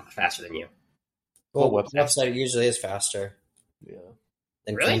I'm faster than you. Well, website usually is faster. Yeah.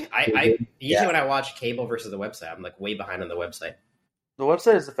 Really? I usually when I watch cable versus the website, I'm like way behind on the website. The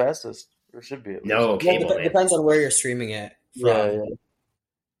website is the fastest, or should be. No, cable. Well, depends on where you're streaming it from. Yeah.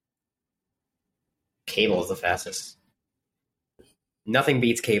 Cable is the fastest. Nothing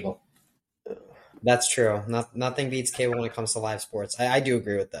beats cable. That's true. Nothing beats cable when it comes to live sports. I do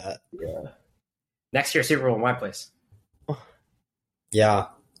agree with that. Yeah. Next year, Super Bowl in my place. Yeah.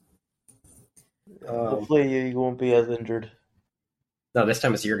 Hopefully you won't be as injured. No, this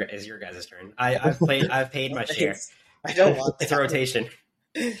time it's your guys' turn. I've paid my share. I don't want that. It's a rotation.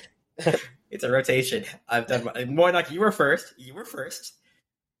 It's a rotation. I've done more like you were first.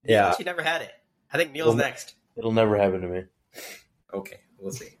 Yeah. She never had it. I think Neil's next. It'll never happen to me. Okay,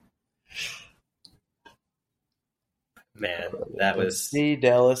 we'll see. Man, that was... See,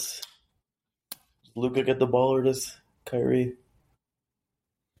 Dallas. Does Luka get the ball or does Kyrie?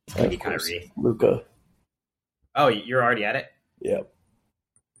 Maybe Kyrie. Luka. Oh, you're already at it? Yeah.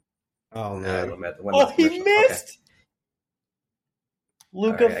 Oh, man. He missed!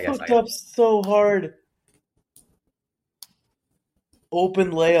 Okay. Luka fucked up so hard.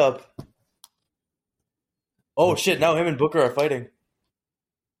 Open layup. Oh, shit, now him and Booker are fighting.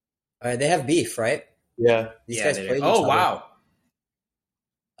 All right, they have beef, right? Yeah. These guys play each other. Oh, wow.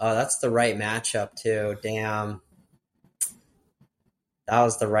 Oh, that's the right matchup, too. Damn. That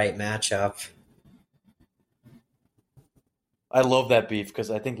was the right matchup. I love that beef because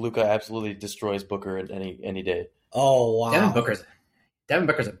I think Luka absolutely destroys Booker at any day. Oh, wow. Devin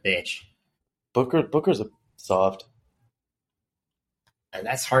Booker's a bitch. Booker's a soft. And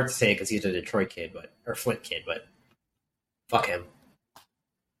that's hard to say because he's a Detroit kid, or Flint kid, but fuck him.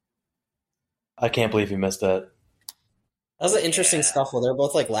 I can't believe he missed that. That was an interesting scuffle. They're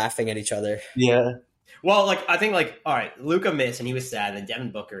both like laughing at each other. Yeah. Well, I think all right, Luka missed and he was sad. And then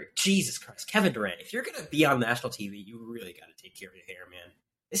Devin Booker, Jesus Christ, Kevin Durant. If you're gonna be on national TV, you really got to take care of your hair, man.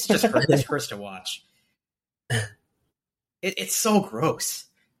 This is just it hurts to watch. It's so gross.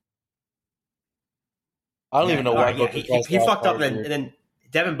 I don't even know why. He fucked up, and then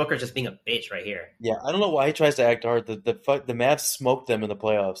Devin Booker's just being a bitch right here. Yeah, I don't know why he tries to act hard. The Mavs smoked them in the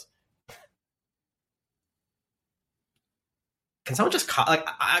playoffs. Can someone just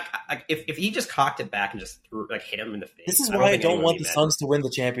if he just cocked it back and just hit him in the face? This is why I don't want the Suns to win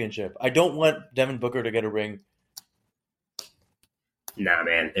the championship. I don't want Devin Booker to get a ring. Nah,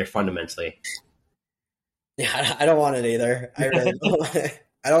 man, they're fundamentally. Yeah, I don't want it either. I really don't want it.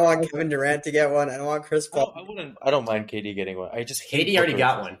 I don't want Kevin Durant to get one. I don't want Chris Paul. I don't mind KD getting one. I just KD already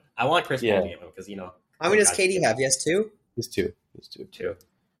got one. I want Chris Paul to get one because How many does KD have? He has two. He has two. Two.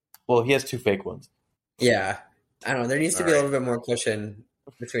 Well, he has two fake ones. Yeah, I don't know. There needs to be a little bit more cushion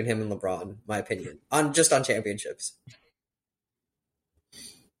between him and LeBron, my opinion, on championships.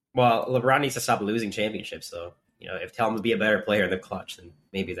 Well, LeBron needs to stop losing championships, though. Tell him to be a better player in the clutch, then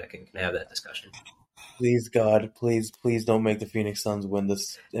maybe that can have that discussion. Please, God, please don't make the Phoenix Suns win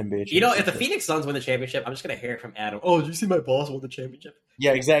this NBA championship. If the Phoenix Suns win the championship, I'm just going to hear it from Adam. Oh, did you see my boss won the championship?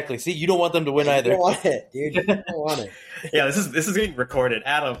 Yeah, exactly. See, you don't want them to win either. You don't want it, dude. You don't want it. Yeah, this is getting recorded.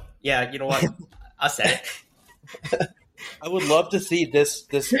 Adam, yeah, you know what? I said it. I would love to see this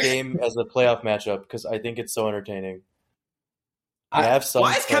game as a playoff matchup because I think it's so entertaining. Why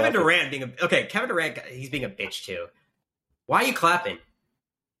is Kevin Durant being Kevin Durant, he's being a bitch too. Why are you clapping?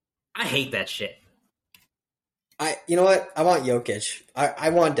 I hate that shit. You know what? I want Jokic. I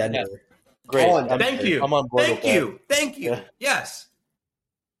want Denver. Yeah. Great. Thank you. I'm on board with that. Thank you. Yeah. Yes.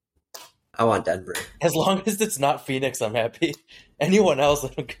 I want Denver. As long as it's not Phoenix, I'm happy. Anyone else, I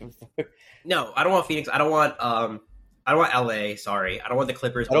don't give a fuck. No, I don't want Phoenix. I don't want LA. Sorry, I don't want the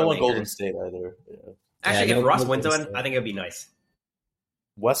Clippers. I don't want Golden State either. Yeah. Actually, if Russ wins one, I think it would be nice.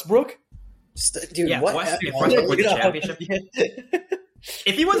 Westbrook? Dude, yeah, what? If Westbrook wins the championship.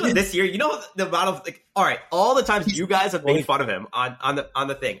 If he wins one this year, the amount of all right, all the times you guys have made fun of him on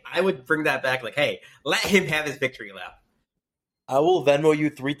the thing, I would bring that back. Hey, let him have his victory lap. I will Venmo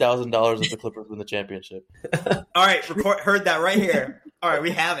you $3,000 if the Clippers win the championship. All right, heard that right here. All right,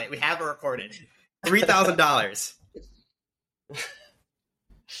 we have it. We have it recorded. $3,000.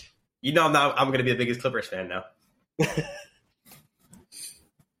 I'm going to be the biggest Clippers fan now.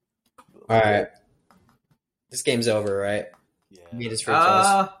 All right, this game's over, right? Yeah. He made his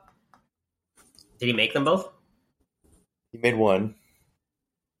franchise. Did he make them both? He made one.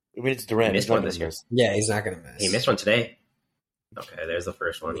 I mean, it's Durant. He missed one this year. Yeah, he's not going to miss. He missed one today. Okay, there's the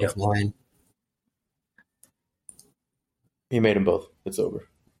first one. Yep. Mine. He made them both. It's over.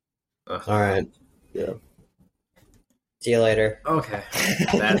 All right. Yeah. See you later. Okay.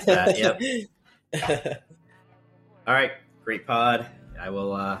 That's that. Yep. All right. Great pod. I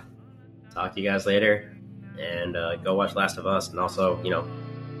will talk to you guys later. And go watch Last of Us. And also,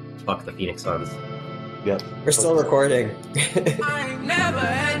 fuck the Phoenix Suns. Yep. We're still recording. I ain't never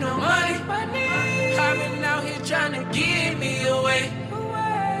had no money. I've been out here trying to give me away.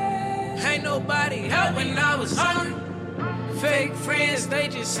 Ain't nobody helping, I was hungry. Fake friends, they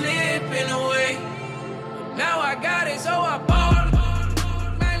just slipping away. Now I got it, so I bought